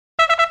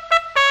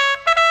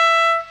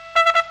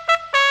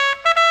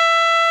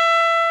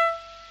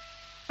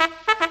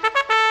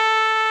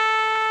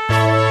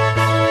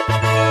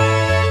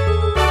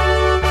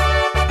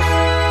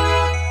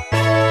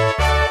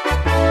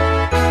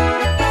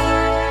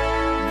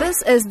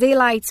This is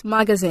Daylight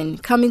Magazine,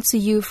 coming to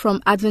you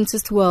from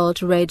Adventist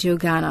World Radio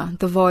Ghana,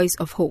 the voice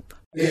of hope.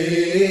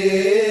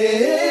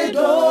 AWR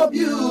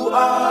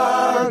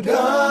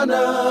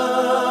Ghana,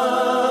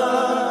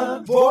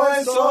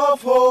 voice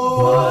of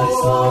hope.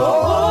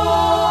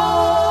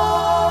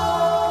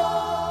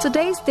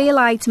 Today's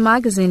Daylight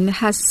Magazine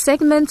has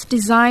segments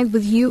designed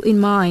with you in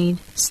mind.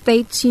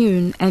 Stay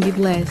tuned and be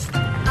blessed.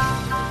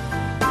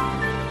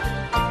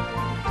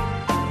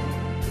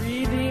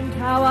 Redeemed,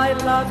 how I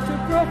love to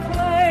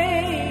proclaim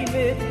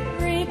it.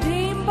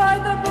 Redeemed by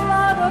the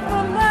blood of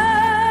the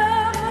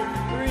Lamb.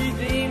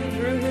 Redeemed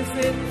through His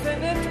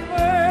infinite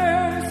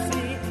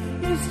mercy.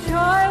 His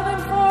child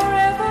and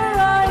forever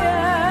I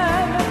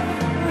am.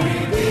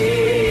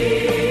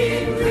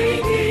 Redeemed,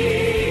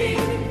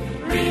 redeemed.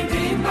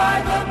 Redeemed by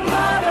the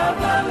blood of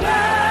the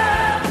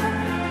Lamb.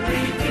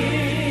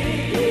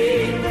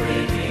 Redeemed,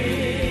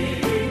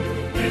 redeemed.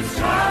 His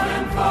child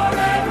and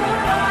forever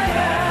I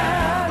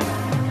am.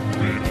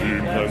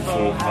 Redeemed, I'm so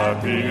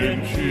happy in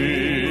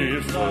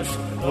Jesus.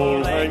 No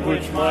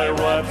language my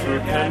rapture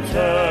can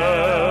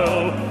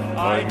tell.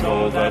 I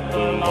know that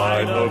the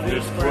light of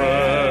His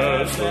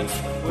presence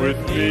with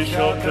me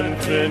shall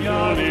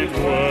continually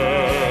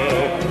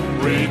dwell.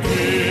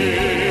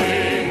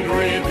 Redeemed,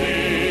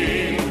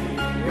 redeemed,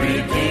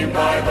 redeemed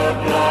by the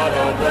blood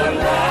of the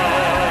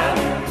Lamb.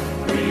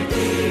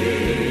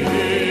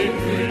 Redeemed,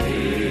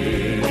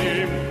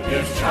 redeemed,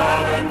 His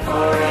child and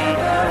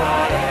forever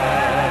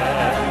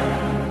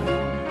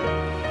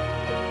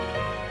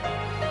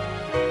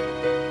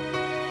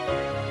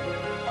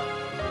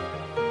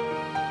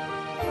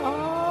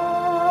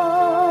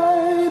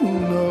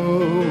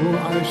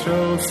I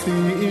shall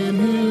see in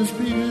His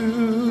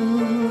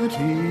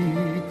beauty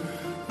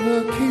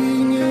the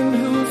King in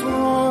whose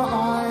law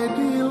I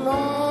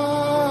delight,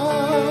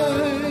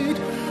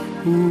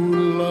 who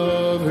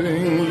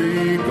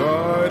lovingly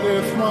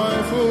guideth my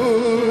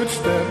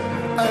footstep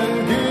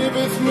and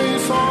giveth me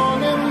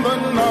song in the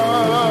night.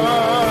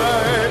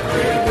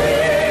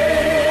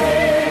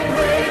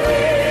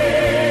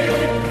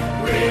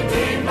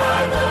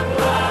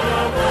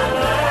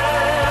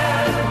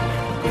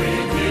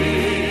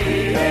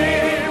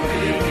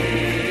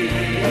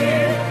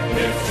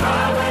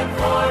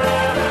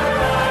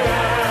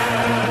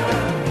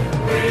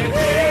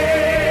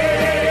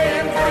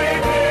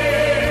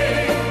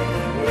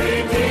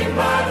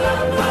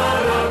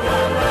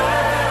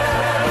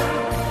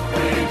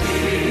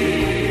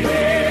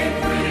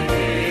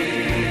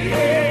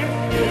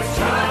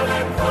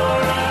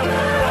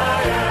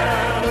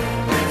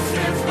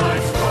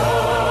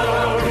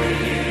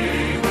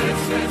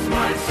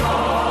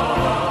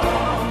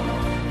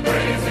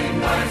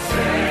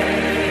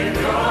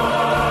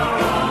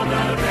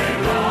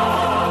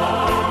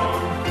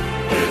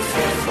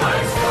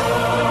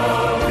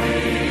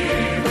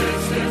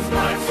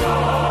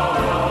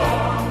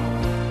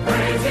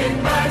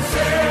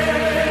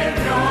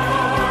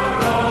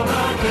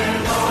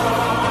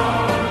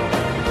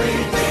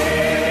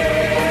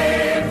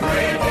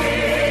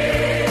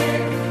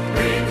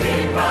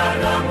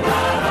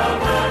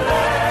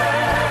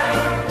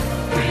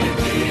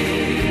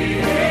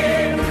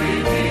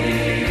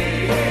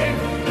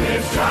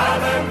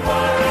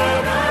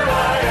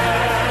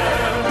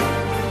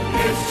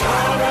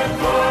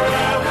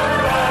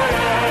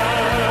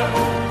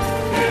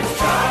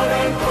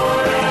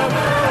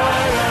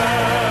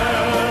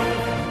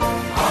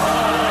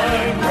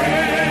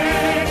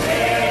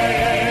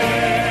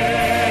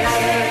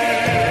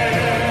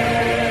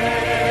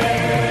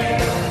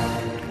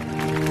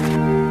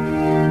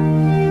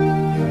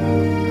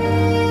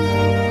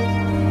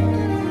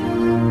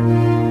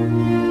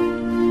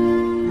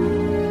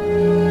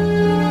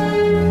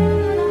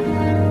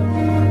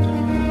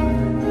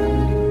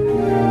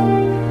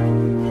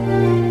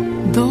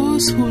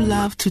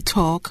 To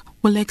talk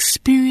will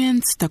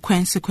experience the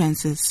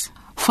consequences,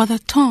 for the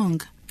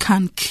tongue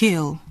can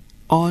kill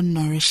or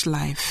nourish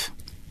life.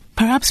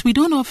 Perhaps we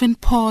don't often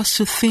pause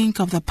to think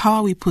of the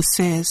power we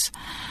possess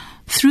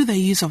through the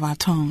use of our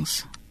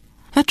tongues.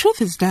 The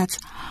truth is that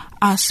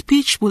our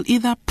speech will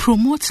either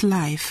promote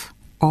life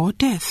or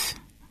death.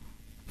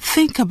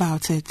 Think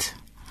about it.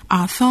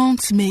 Our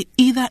tongues may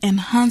either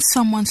enhance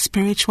someone's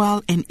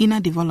spiritual and inner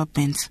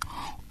development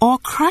or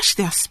crush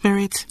their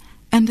spirit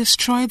and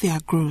destroy their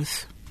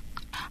growth.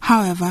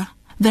 However,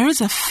 there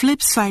is a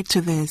flip side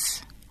to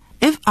this.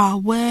 If our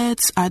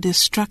words are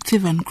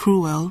destructive and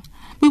cruel,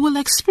 we will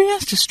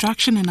experience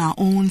destruction in our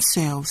own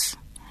selves.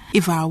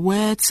 If our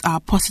words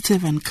are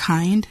positive and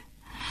kind,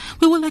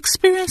 we will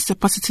experience the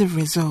positive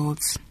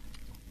results.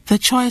 The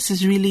choice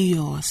is really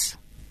yours.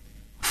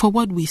 For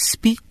what we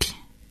speak,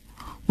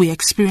 we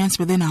experience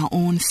within our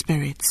own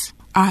spirits,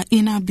 our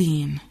inner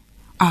being,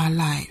 our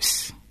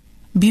lives.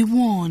 Be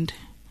warned,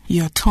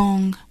 your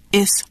tongue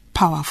is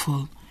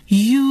powerful.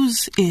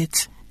 Use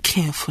it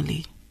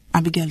carefully.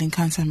 Abigail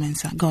Nkansa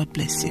Mensah, God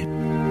bless you.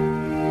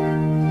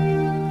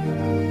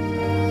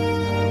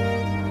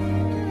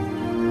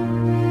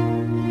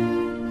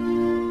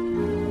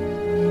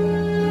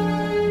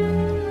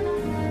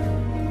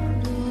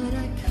 Lord,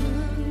 I come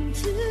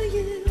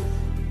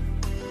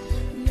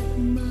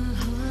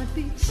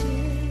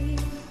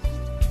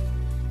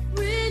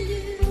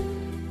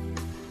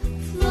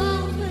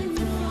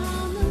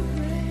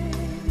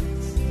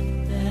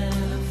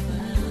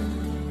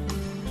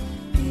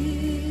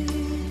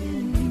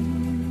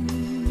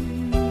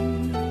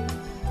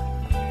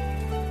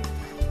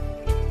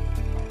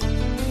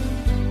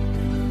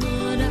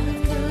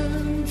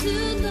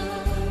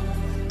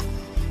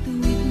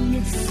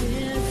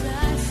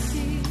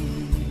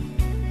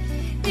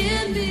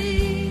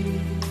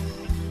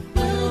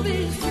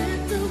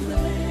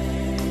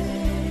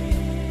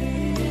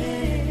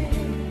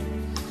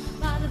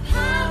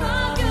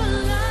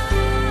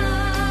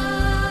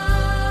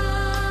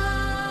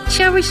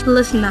Cherished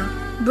listener,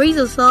 brace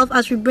yourself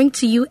as we bring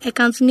to you a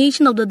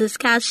continuation of the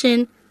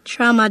discussion,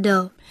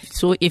 Tramadol.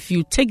 So if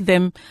you take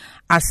them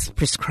as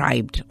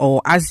prescribed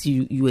or as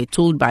you were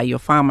told by your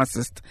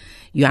pharmacist,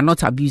 you are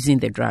not abusing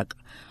the drug.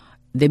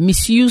 The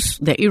misuse,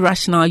 the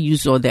irrational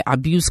use or the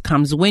abuse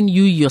comes when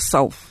you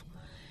yourself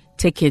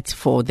take it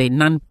for the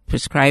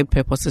non-prescribed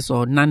purposes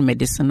or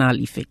non-medicinal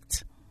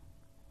effect.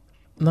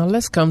 Now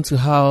let's come to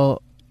how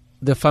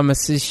the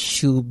pharmacists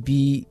should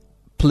be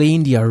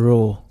playing their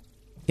role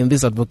in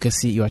this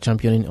advocacy you are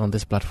championing on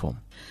this platform.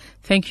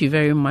 Thank you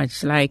very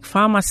much. Like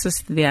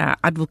pharmacists, they are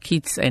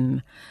advocates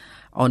and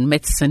on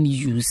medicine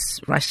use,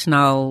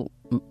 rational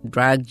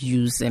drug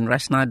use and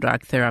rational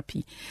drug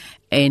therapy.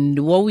 And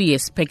what we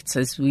expect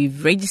is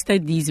we've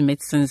registered these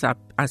medicines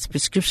as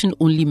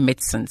prescription-only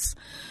medicines.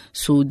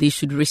 So they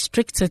should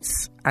restrict it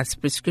as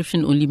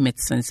prescription-only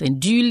medicines and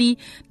duly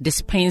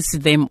dispense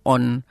them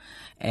on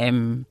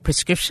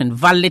prescription,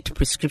 valid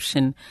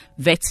prescription,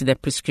 vet the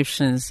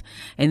prescriptions.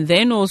 And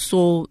then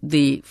also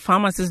the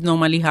pharmacists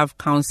normally have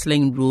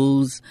counseling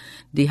roles.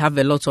 They have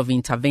a lot of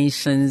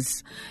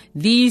interventions.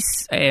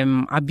 These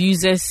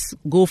abusers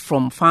go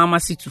from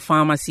pharmacy to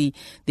pharmacy.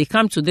 They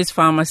come to this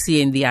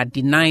pharmacy and they are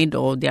denied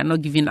or they are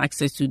not given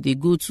access to, they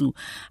go to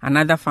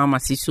another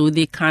pharmacy. So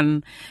they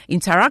can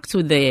interact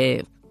with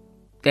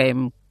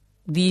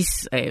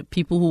these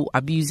people who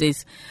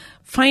abusers,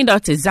 find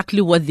out exactly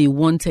what they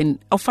want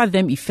and offer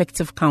them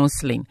effective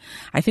counseling.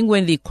 I think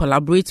when they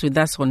collaborate with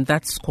us on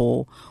that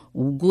score,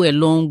 we'll go a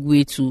long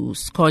way to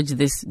scourge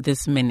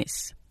this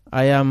menace.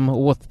 I am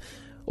with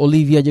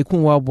Olivia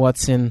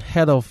Jekunwa-Boateng,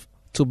 Head of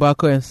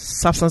Tobacco and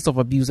Substance of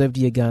Abuse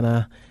FDA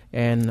Ghana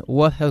and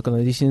World Health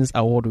Organization's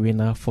award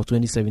winner for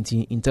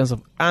 2017 in terms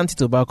of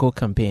anti-tobacco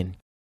campaign.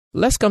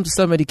 Let's come to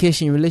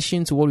self-medication in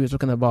relation to what we were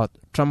talking about,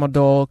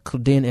 tramadol,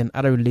 codeine, and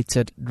other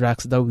related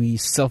drugs that we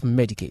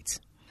self-medicate.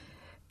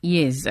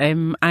 Yes,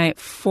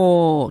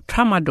 for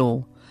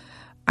tramadol,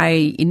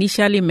 I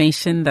initially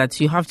mentioned that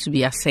you have to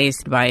be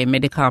assessed by a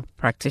medical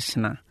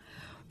practitioner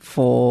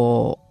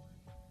for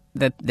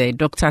the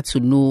doctor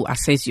to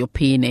assess your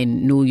pain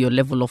and know your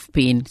level of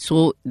pain,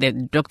 so the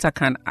doctor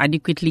can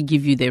adequately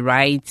give you the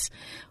right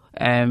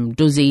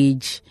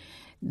dosage,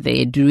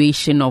 the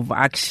duration of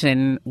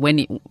action,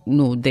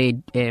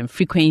 the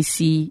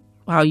frequency,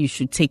 how you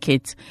should take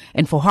it,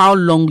 and for how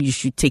long you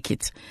should take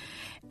it.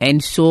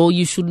 And so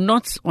you should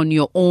not on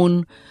your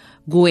own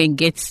go and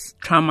get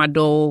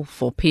tramadol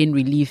for pain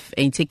relief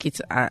and take it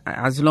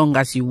as long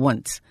as you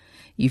want.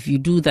 If you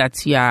do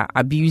that, you are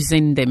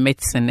abusing the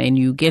medicine and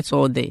you get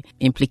all the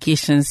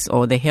implications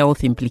or the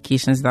health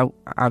implications that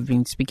I've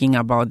been speaking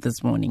about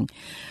this morning.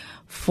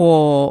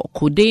 For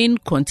codeine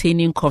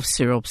containing cough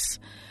syrups,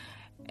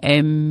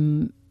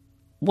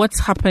 what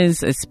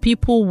happens is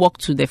people walk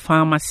to the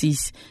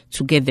pharmacies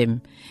to get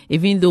them,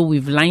 even though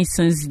we've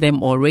licensed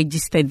them or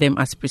registered them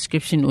as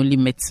prescription-only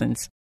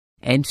medicines.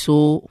 And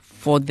so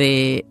for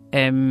the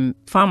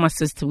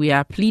pharmacists, we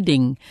are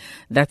pleading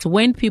that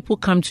when people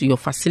come to your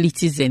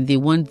facilities and they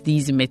want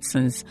these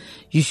medicines,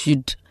 you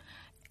should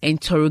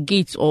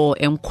interrogate or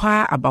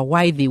inquire about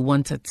why they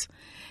want it,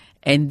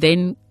 and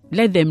then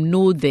let them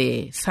know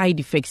the side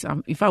effects.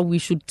 In fact, we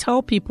should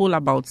tell people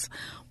about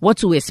what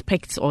to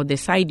expect or the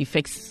side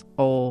effects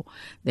or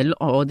the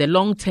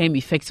long-term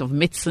effects of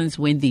medicines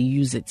when they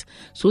use it,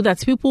 so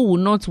that people will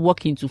not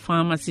walk into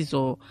pharmacies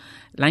or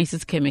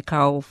licensed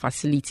chemical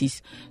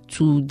facilities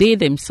to they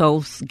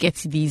themselves get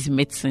these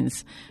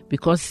medicines,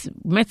 because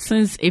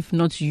medicines, if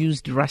not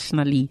used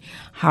rationally,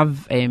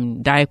 have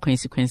dire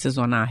consequences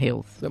on our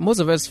health. But most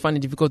of us find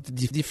it difficult to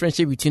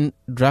differentiate between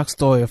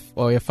drugstore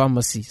or a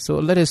pharmacy. So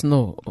let us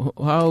know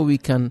how we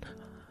can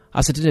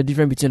ascertain the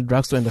difference between the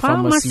drugstore and the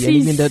pharmacy, and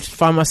even the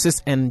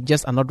pharmacist and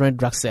just an ordinary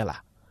drug seller.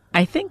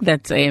 I think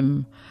that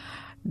the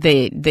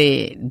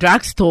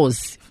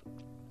drugstores,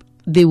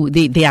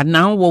 they are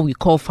now what we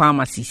call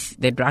pharmacies,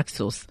 the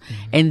drugstores,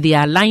 and they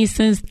are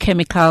licensed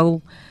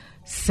chemical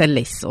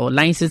sellers or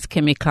licensed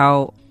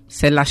chemical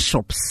seller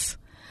shops.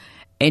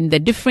 And the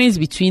difference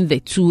between the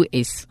two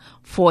is,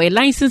 for a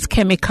licensed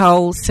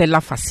chemical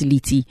seller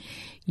facility,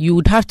 you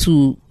would have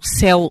to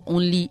sell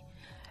only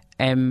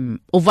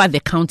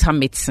over-the-counter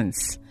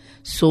medicines.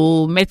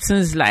 So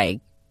medicines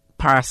like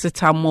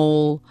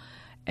paracetamol,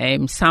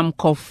 some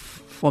cough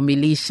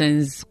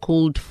formulations,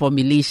 cold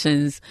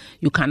formulations.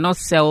 You cannot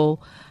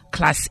sell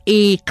class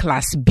A,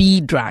 class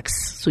B drugs.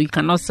 So you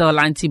cannot sell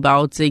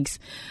antibiotics.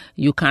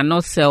 You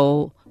cannot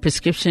sell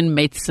prescription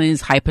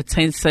medicines,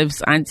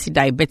 hypertensives,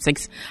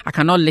 anti-diabetics. I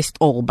cannot list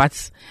all,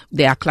 but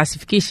there are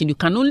classification. You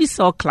can only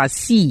sell class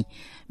C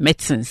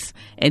medicines.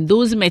 And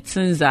those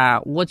medicines are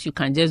what you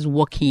can just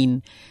walk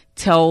in,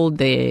 tell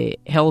the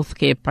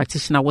healthcare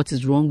practitioner what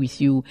is wrong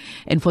with you.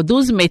 And for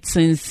those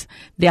medicines,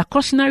 there are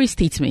cautionary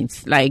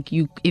statements. Like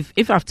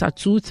if after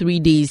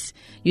 2-3 days,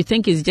 you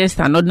think it's just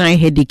an ordinary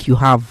headache you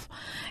have,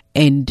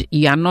 and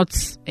you are not,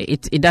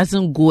 it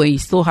doesn't go and you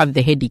still have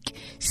the headache,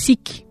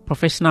 seek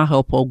professional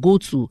help or go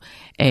to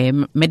a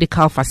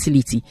medical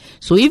facility.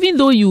 So even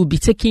though you will be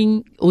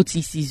taking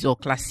OTCs or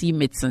class C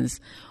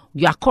medicines,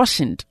 you are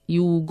cautioned.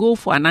 You will go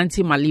for an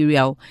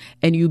anti-malarial,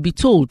 and you'll be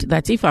told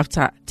that if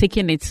after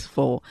taking it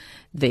for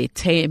the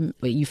term,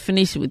 you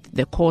finish with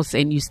the course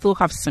and you still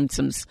have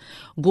symptoms,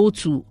 go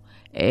to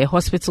a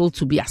hospital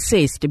to be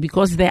assessed,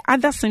 because there are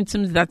other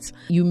symptoms that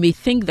you may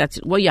think that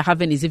what you're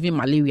having is even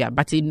malaria,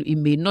 but it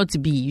may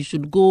not be. You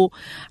should go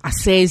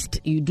assessed.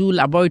 You do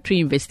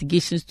laboratory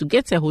investigations to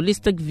get a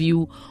holistic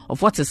view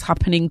of what is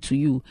happening to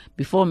you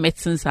before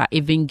medicines are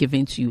even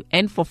given to you.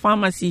 And for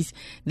pharmacies,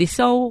 they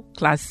sell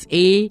class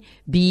A,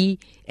 B,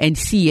 and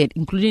C,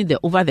 including the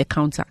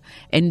over-the-counter,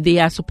 and they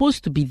are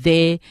supposed to be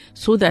there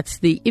so that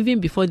they, even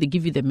before they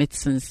give you the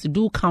medicines, to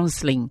do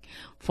counseling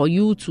for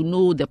you to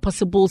know the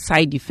possible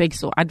side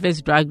effects or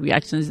adverse drug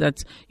reactions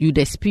that you'd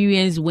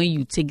experience when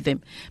you take them.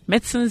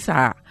 Medicines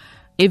are,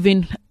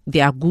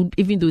 they are good,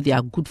 even though they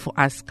are good for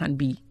us, can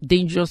be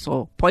dangerous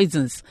or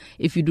poisons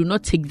if you do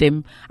not take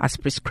them as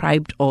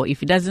prescribed or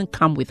if it doesn't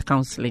come with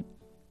counseling.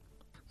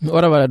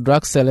 What about the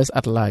drug sellers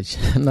at large?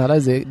 Now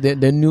that's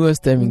the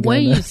newest term in Ghana.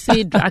 When you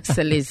say drug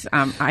sellers,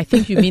 I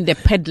think you mean the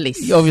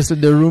peddlers. Obviously,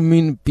 the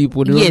roaming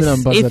people, the roaming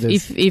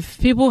ambassadors. If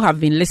people have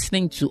been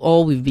listening to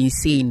all we've been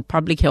saying,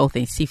 public health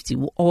and safety,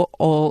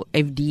 all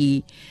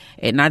FDA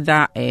and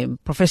other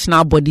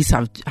professional bodies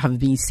have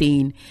been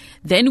saying,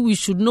 then we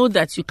should know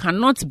that you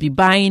cannot be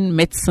buying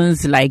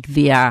medicines like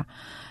their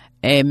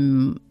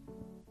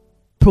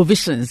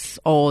provisions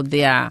or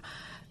their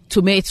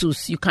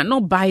tomatoes. You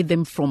cannot buy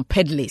them from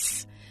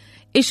peddlers.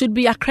 It should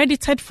be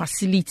accredited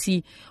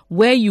facility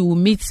where you will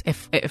meet a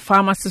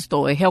pharmacist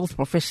or a health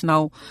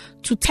professional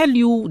to tell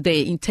you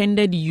the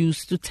intended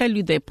use, to tell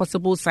you the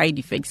possible side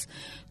effects,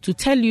 to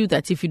tell you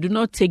that if you do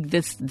not take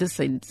this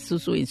and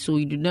so,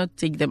 you do not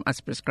take them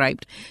as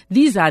prescribed.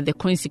 These are the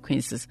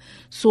consequences.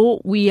 So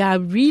we are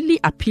really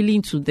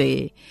appealing to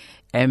the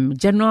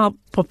general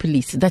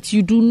populace that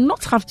you do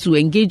not have to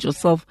engage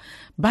yourself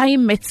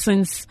buying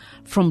medicines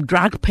from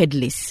drug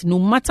peddlers, no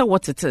matter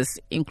what it is,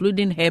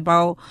 including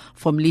herbal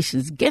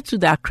formulations. Get to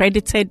the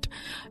accredited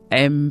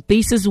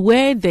places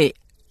where the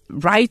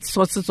right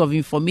sources of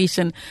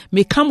information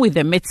may come with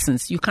the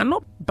medicines. You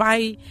cannot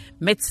buy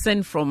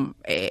medicine from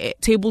a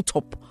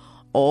tabletop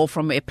or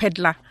from a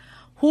peddler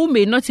who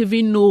may not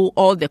even know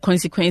all the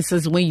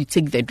consequences when you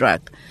take the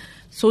drug.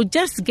 So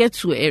just get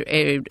to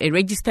a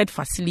registered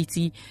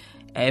facility,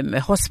 a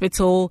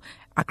hospital,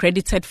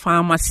 accredited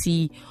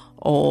pharmacy,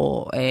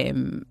 or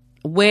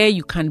where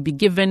you can be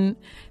given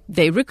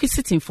the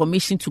requisite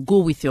information to go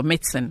with your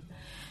medicine.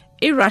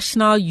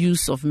 Irrational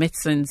use of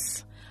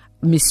medicines,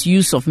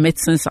 misuse of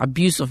medicines,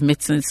 abuse of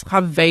medicines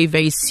have very,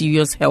 very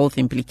serious health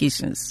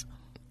implications.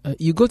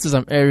 You go to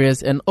some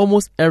areas and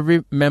almost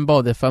every member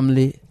of the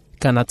family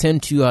can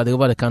attend to you at the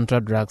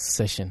over-the-counter drugs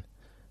session.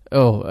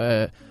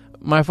 My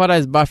father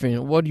is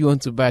bathing. What do you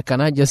want to buy?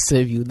 Can I just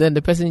serve you? Then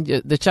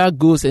the child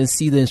goes and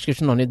see the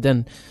inscription on it.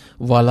 Then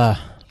voila.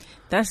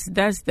 That's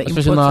the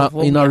especially importance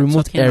of in our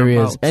remote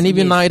areas, about. And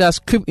even now it has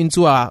crept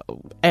into our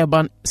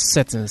urban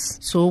settings.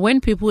 So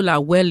when people are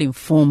well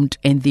informed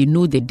and they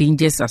know the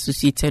dangers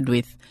associated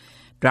with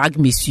drug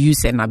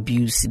misuse and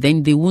abuse,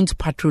 then they won't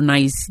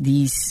patronize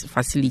these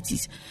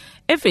facilities.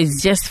 If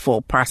it's just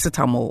for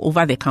paracetamol,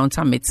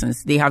 over-the-counter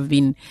medicines, they have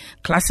been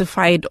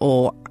classified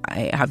or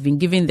have been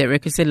given the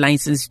requisite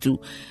license to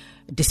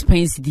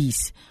dispense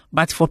these.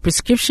 But for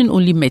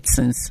prescription-only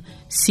medicines,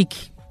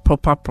 seek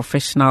proper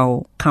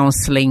professional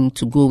counseling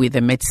to go with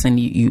the medicine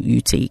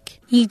you take.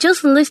 You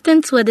just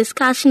listened to a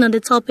discussion on the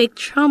topic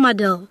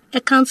Tramadol.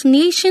 A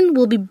continuation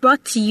will be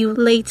brought to you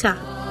later.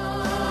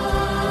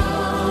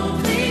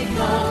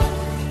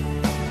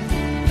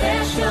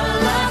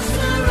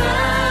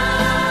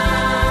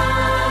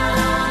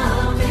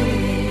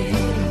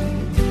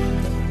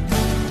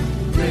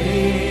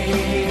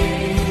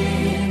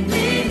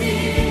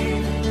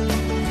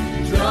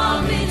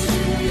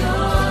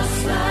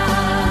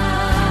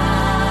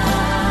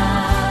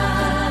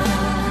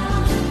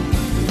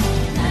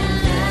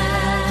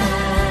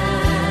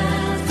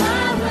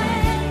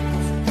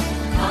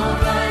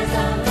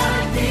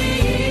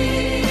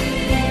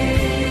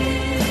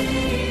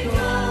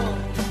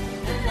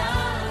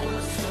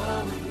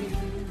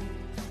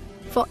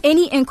 For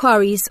any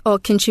inquiries or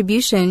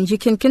contribution, you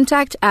can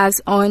contact us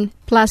on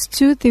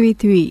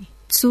 +233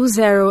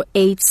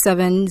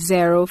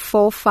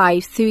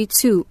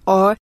 2087045532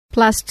 or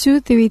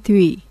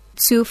 +233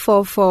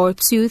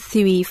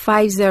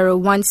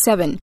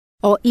 244235017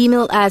 or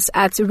email us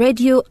at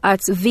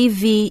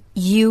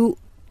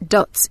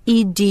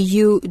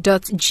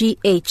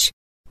radio@vvu.edu.gh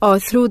or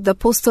through the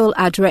postal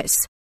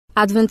address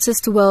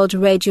Adventist World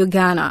Radio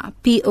Ghana,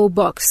 P.O.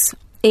 Box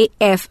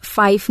AF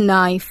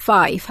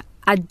 595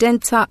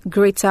 Adenta,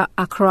 Greater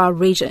Accra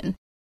Region,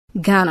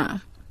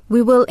 Ghana.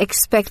 We will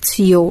expect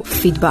your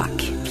feedback.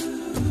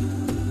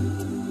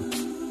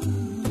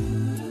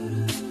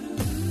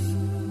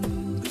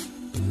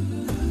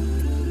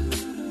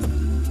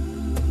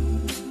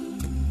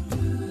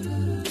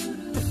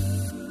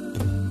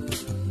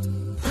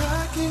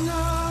 Packing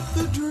up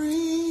the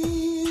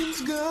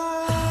dreams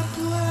God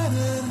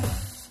planted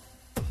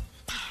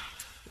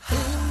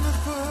in the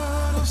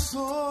fertile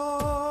soil.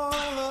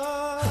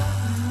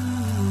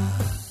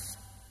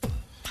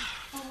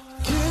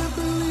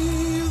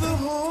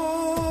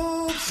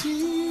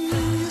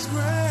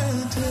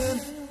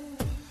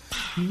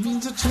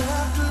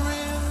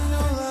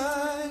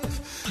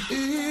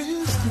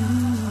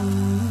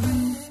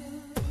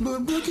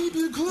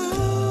 you close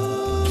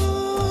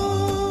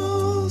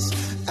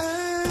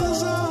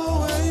as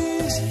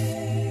always.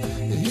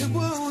 It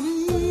won't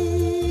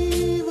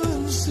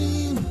even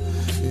seem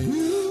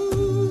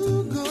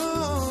you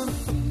gone,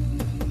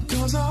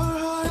 'cause our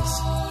hearts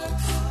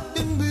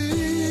in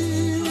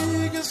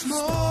big and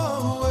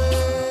small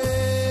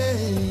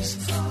ways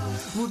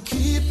will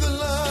keep the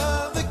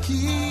love that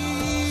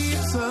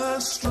keeps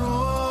us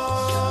strong.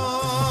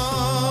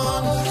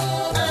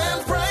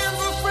 And friends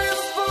are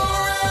friends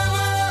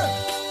forever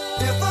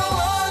if the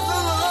Lord's the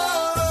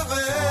Lord of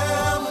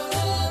them.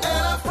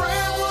 And a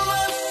friend will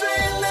not say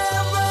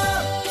never,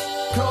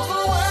 'cause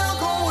the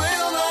welcome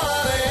will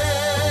not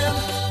end.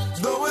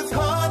 Though it's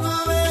hard to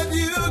let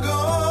you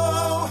go,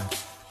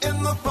 in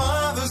the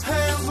Father's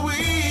hands we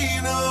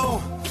know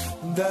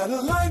that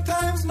a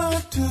lifetime's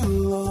not too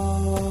long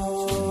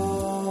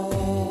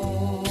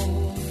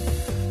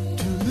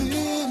to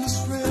live as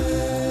friends.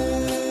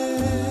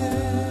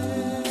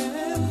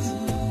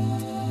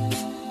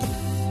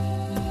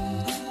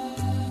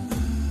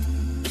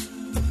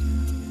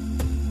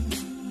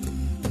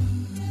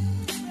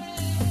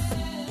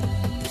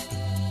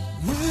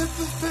 With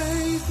the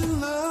faith and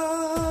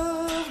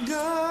love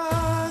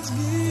God's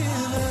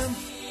given,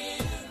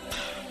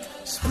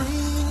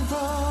 springing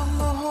from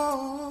the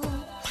heart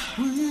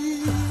we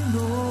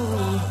know.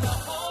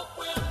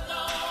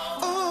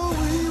 Oh,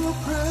 we will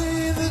pray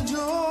the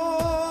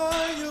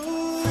joy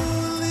you're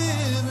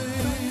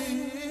living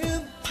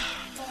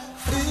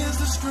is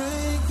the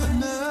strength that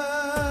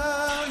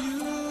now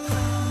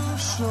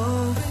you've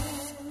shown.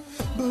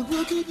 But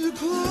we'll keep you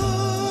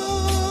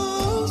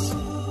close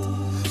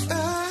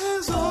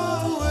as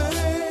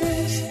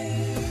always.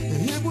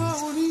 It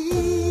won't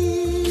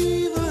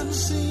even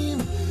seem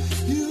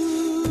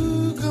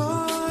you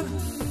gone,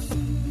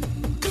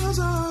 'cause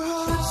our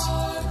hearts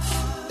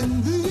in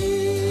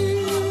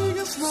big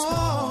and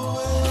small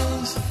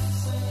ways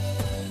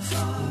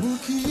will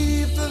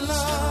keep the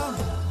love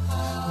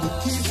that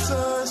keeps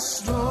us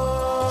strong.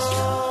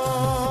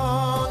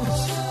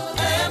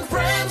 And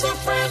friends are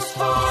friends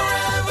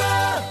forever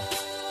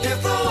if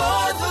the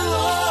Lord's the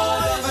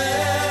Lord of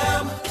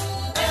them.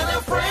 And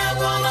a friend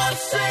will not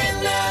say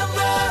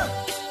never,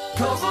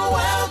 'cause the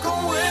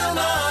welcome will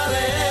not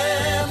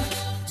end.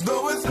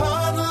 Though it's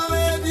hard to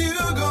let you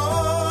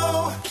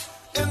go,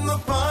 in the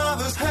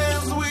Father's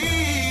hands we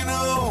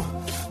know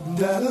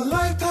that a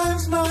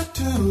lifetime's not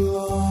too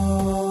long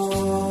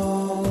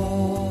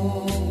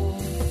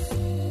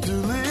to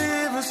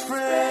live as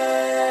friends.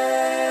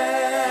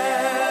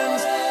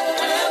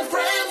 And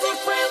friends are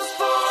friends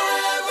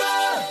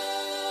forever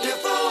if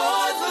the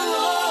Lord's the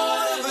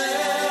Lord of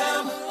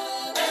them.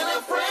 And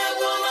a friend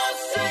will not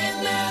say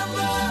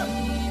never,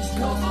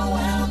 'cause the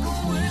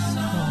welcome will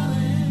not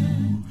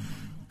end.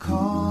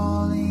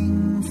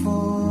 Calling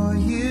for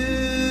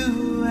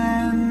you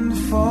and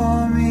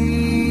for me.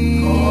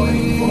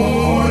 Calling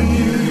for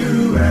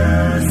you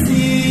and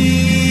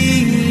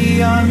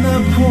see on the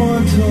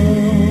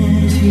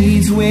portals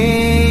he's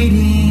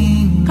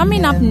waiting.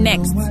 Coming up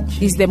next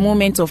is the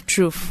moment of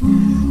truth.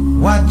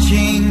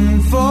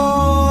 Watching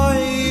for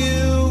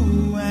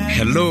you.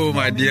 Hello,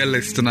 my dear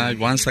listener.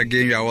 Once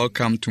again, you are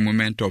welcome to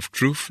Moment of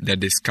Truth, the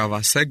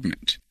Discover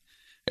segment.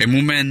 A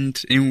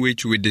moment in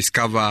which we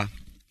discover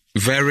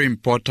very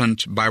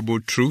important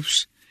Bible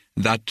truths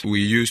that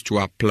we use to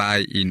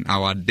apply in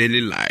our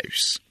daily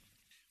lives.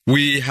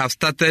 We have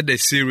started a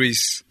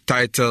series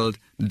titled,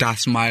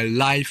 Does My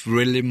Life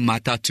Really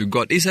Matter to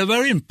God? It's a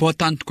very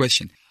important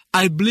question.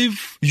 I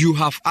believe you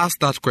have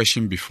asked that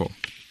question before.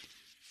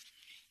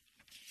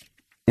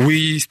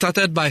 We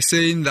started by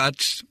saying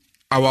that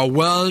our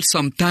world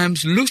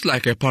sometimes looks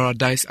like a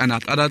paradise and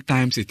at other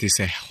times it is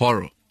a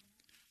horror.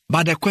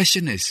 But the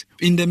question is,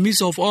 in the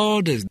midst of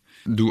all this,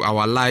 do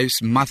our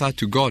lives matter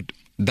to God?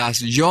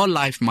 Does your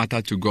life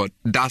matter to God?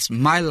 Does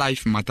my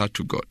life matter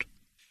to God?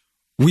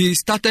 We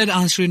started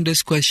answering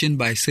this question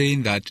by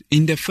saying that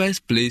in the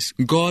first place,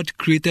 God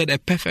created a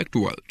perfect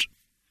world.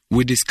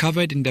 We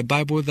discovered in the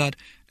Bible that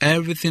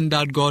everything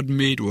that God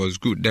made was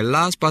good. The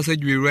last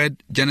passage we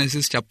read,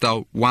 Genesis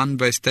chapter 1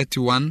 verse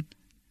 31,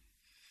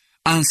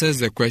 answers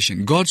the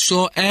question. God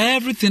saw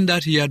everything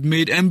that he had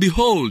made, and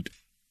behold,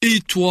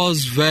 it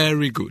was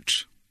very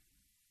good.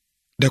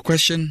 The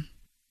question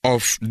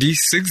of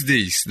these 6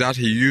 days that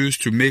he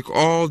used to make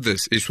all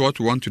this is what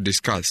we want to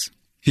discuss.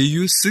 He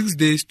used 6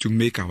 days to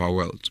make our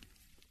world.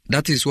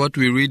 That is what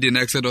we read in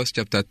Exodus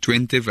chapter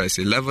 20 verse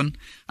 11.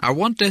 I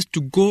want us to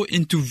go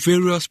into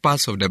various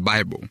parts of the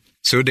Bible.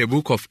 So the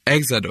book of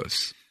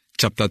Exodus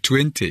chapter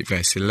 20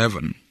 verse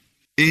 11.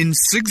 In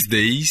 6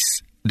 days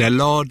the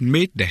Lord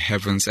made the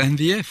heavens and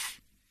the earth,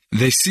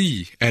 the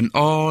sea and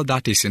all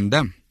that is in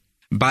them.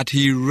 But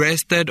he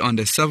rested on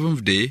the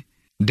seventh day.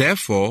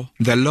 Therefore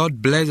the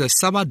Lord blessed the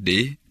Sabbath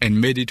day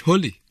and made it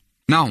holy.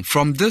 Now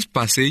from this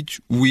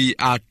passage we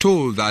are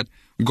told that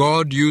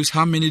God used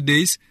how many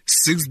days?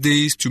 6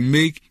 days to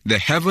make the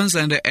heavens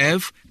and the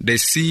earth, the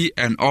sea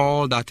and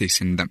all that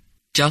is in them.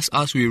 Just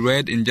as we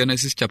read in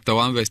Genesis chapter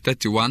 1 verse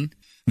 31,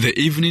 the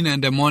evening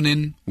and the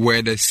morning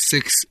were the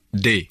 6th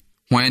day.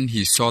 when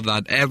he saw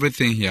that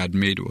everything he had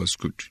made was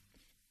good.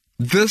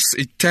 This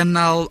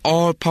eternal,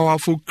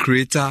 all-powerful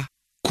creator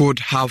could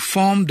have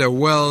formed the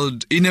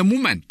world in a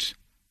moment.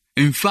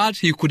 In fact,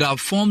 he could have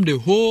formed the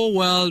whole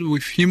world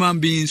with human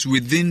beings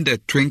within the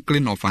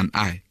twinkling of an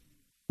eye,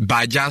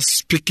 by just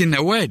speaking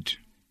a word,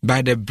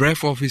 by the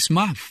breath of his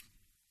mouth.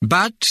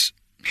 But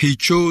he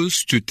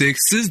chose to take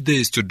 6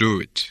 days to do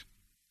it.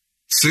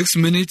 6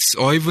 minutes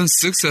or even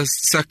 6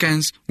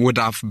 seconds would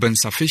have been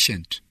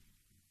sufficient.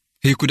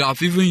 He could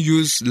have even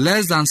used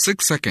less than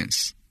 6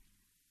 seconds,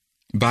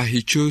 but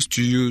he chose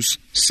to use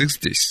 6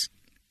 days.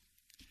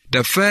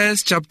 The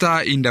first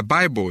chapter in the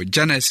Bible,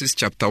 Genesis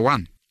chapter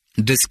 1,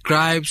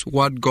 describes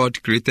what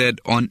God created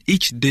on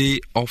each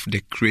day of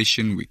the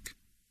creation week.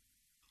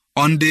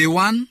 On day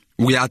 1,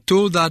 we are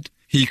told that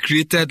he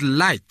created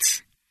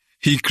light.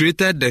 He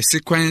created the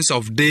sequence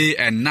of day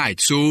and night.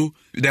 So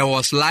there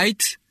was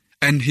light,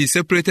 and he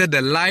separated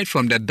the light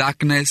from the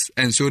darkness,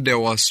 and so there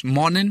was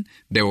morning,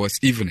 there was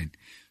evening.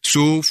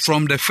 So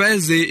from the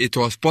first day, it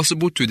was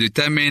possible to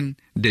determine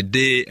the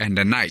day and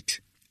the night.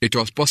 It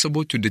was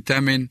possible to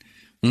determine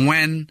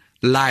when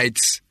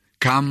lights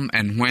come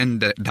and when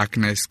the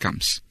darkness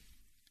comes.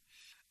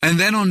 And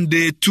then on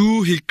day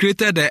 2, he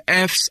created the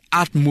earth's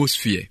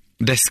atmosphere,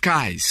 the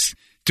skies,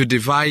 to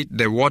divide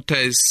the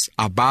waters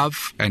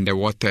above and the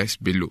waters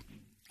below.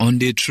 On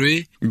day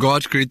 3,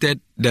 God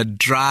created the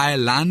dry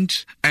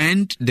land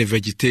and the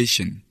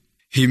vegetation.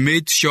 He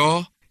made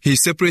sure he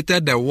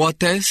separated the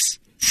waters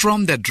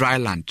from the dry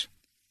land,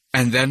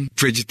 and then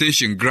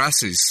vegetation,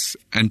 grasses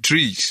and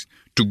trees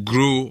to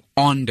grow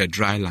on the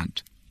dry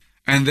land.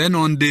 And then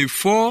on day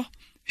 4,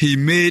 he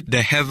made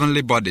the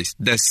heavenly bodies,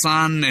 the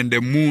sun and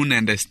the moon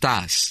and the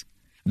stars.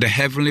 The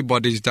heavenly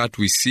bodies that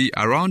we see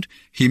around,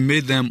 he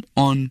made them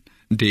on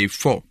day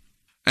 4.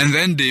 And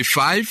then day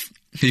 5,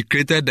 he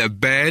created the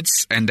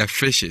birds and the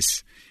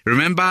fishes.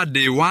 Remember,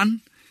 day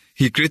 1,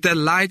 he created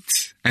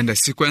light and the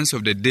sequence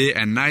of the day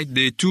and night.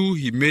 Day 2,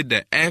 he made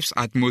the earth's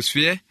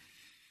atmosphere.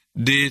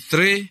 Day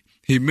 3,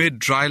 he made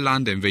dry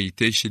land and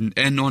vegetation.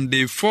 And on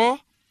day 4,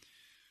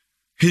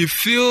 he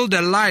filled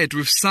the light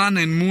with sun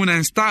and moon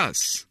and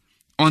stars.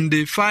 On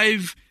day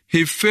 5,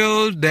 he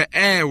filled the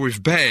air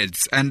with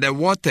birds and the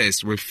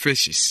waters with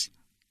fishes.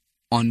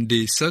 On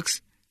day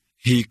 6,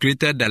 he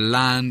created the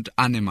land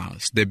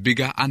animals, the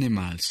bigger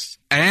animals,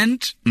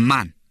 and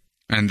man.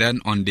 And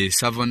then on day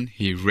 7,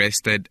 he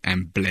rested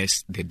and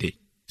blessed the day.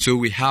 So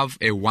we have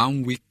a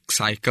 1-week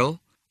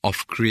cycle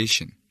of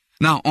creation.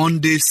 Now, on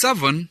day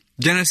 7,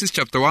 Genesis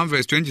chapter 1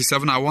 verse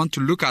 27, I want to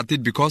look at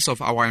it because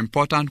of our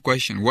important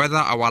question, whether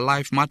our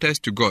life matters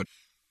to God.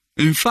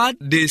 In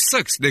fact, day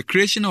 6, the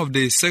creation of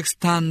day 6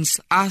 stands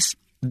as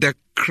the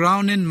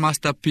crowning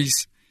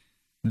masterpiece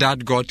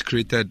that God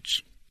created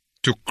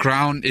to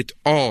crown it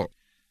all.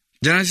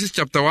 Genesis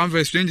chapter 1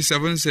 verse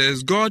 27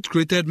 says, God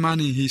created man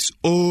in his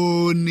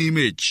own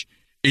image.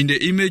 In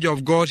the image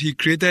of God, he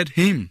created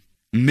him.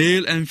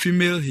 Male and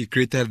female, he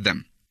created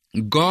them.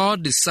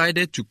 God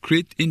decided to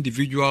create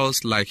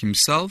individuals like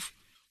himself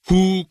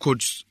who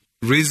could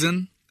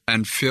reason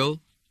and feel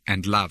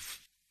and love.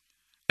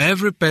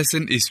 Every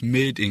person is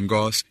made in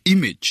God's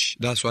image.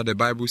 That's what the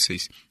Bible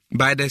says.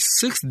 By the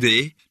 6th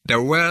day,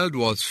 the world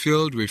was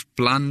filled with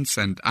plants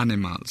and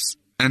animals.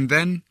 And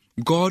then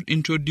God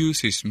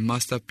introduced his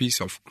masterpiece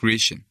of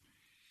creation.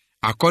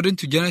 According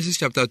to Genesis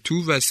chapter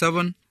 2 verse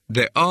 7,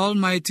 the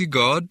Almighty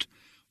God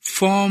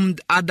formed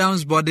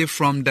Adam's body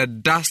from the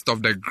dust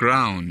of the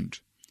ground.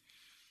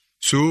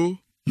 So,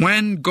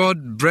 when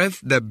God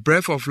breathed the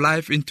breath of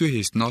life into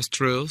his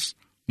nostrils,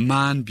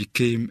 man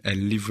became a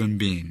living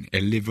being,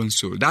 a living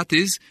soul. That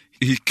is,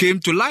 he came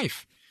to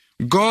life.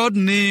 God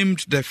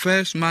named the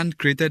first man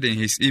created in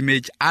his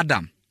image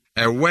Adam,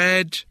 a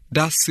word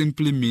that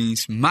simply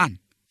means man,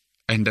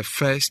 and the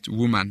first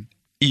woman,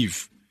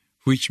 Eve,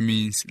 which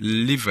means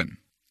living.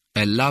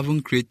 A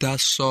loving creator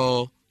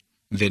saw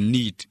the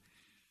need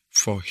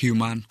for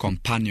human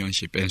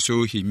companionship, and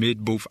so he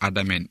made both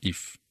Adam and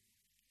Eve.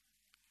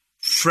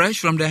 Fresh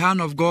from the hand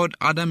of God,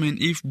 Adam and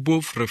Eve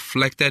both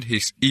reflected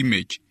his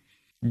image.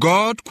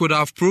 God could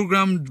have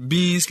programmed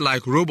beings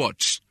like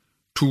robots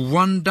to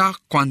wander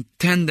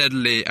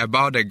contentedly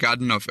about the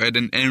Garden of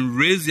Eden and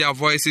raise their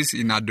voices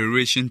in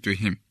adoration to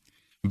him.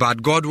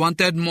 But God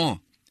wanted more.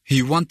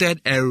 He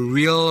wanted a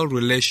real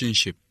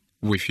relationship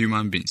with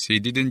human beings. He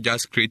didn't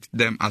just create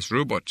them as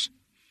robots.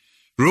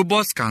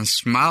 Robots can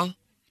smile,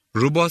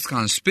 robots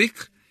can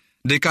speak,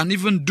 they can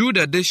even do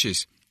the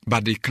dishes,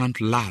 but they can't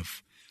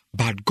love.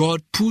 But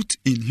God put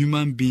in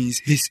human beings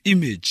his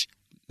image,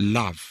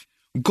 love.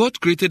 God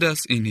created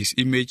us in his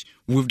image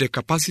with the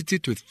capacity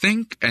to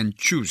think and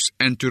choose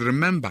and to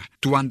remember,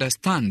 to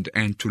understand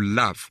and to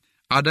love.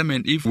 Adam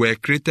and Eve were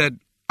created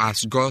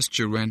as God's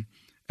children,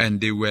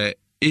 and they were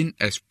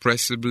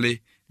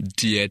inexpressibly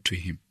dear to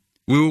him.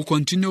 We will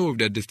continue with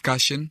the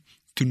discussion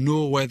to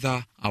know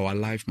whether our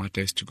life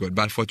matters to God.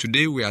 But for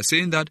today, we are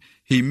saying that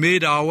he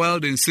made our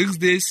world in 6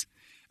 days,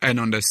 and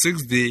on the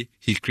 6th day,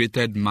 he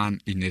created man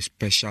in a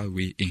special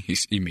way in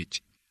his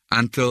image.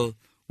 Until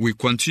we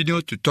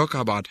continue to talk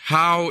about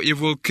how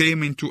evil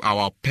came into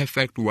our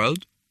perfect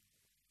world.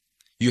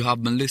 You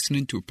have been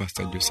listening to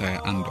Pastor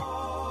Josiah Ando.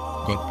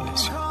 God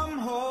bless you.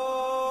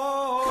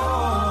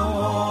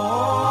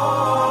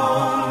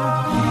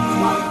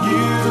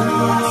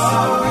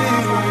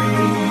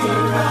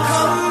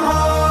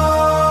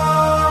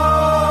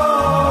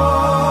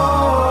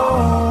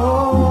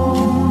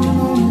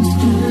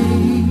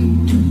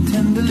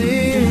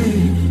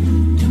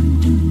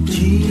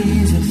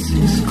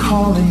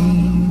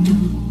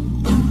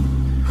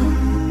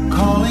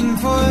 Calling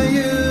for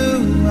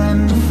you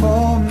and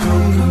for me.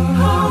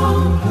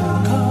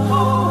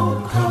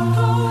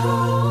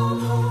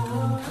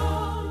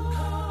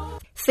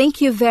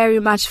 Thank you very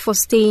much for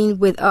staying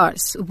with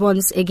us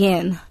once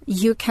again.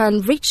 You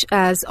can reach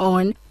us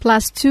on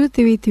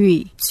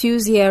 +233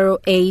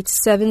 208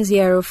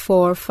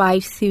 704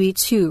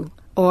 532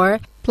 or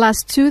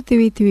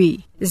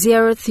 +233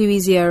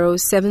 030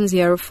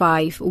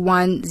 705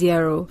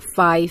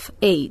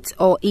 1058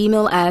 or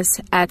email us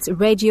at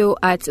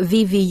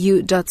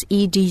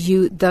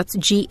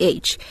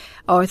radio@vvu.edu.gh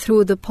or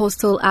through the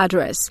postal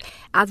address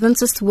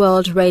Adventist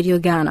World Radio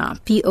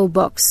Ghana, P.O.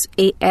 Box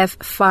AF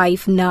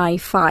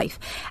 595,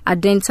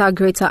 Adenta,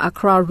 Greater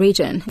Accra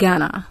Region,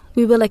 Ghana.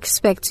 We will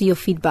expect your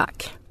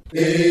feedback.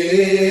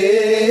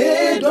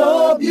 AWR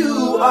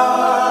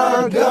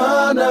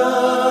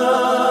Ghana,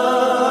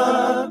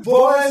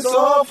 Voice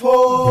of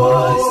Hope.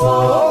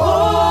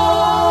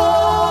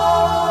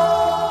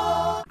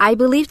 I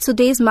believe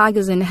today's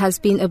magazine has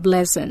been a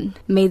blessing.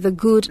 May the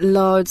good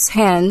Lord's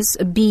hands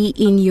be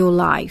in your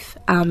life.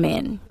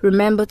 Amen.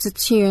 Remember to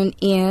tune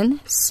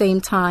in,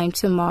 same time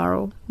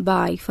tomorrow.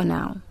 Bye for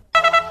now.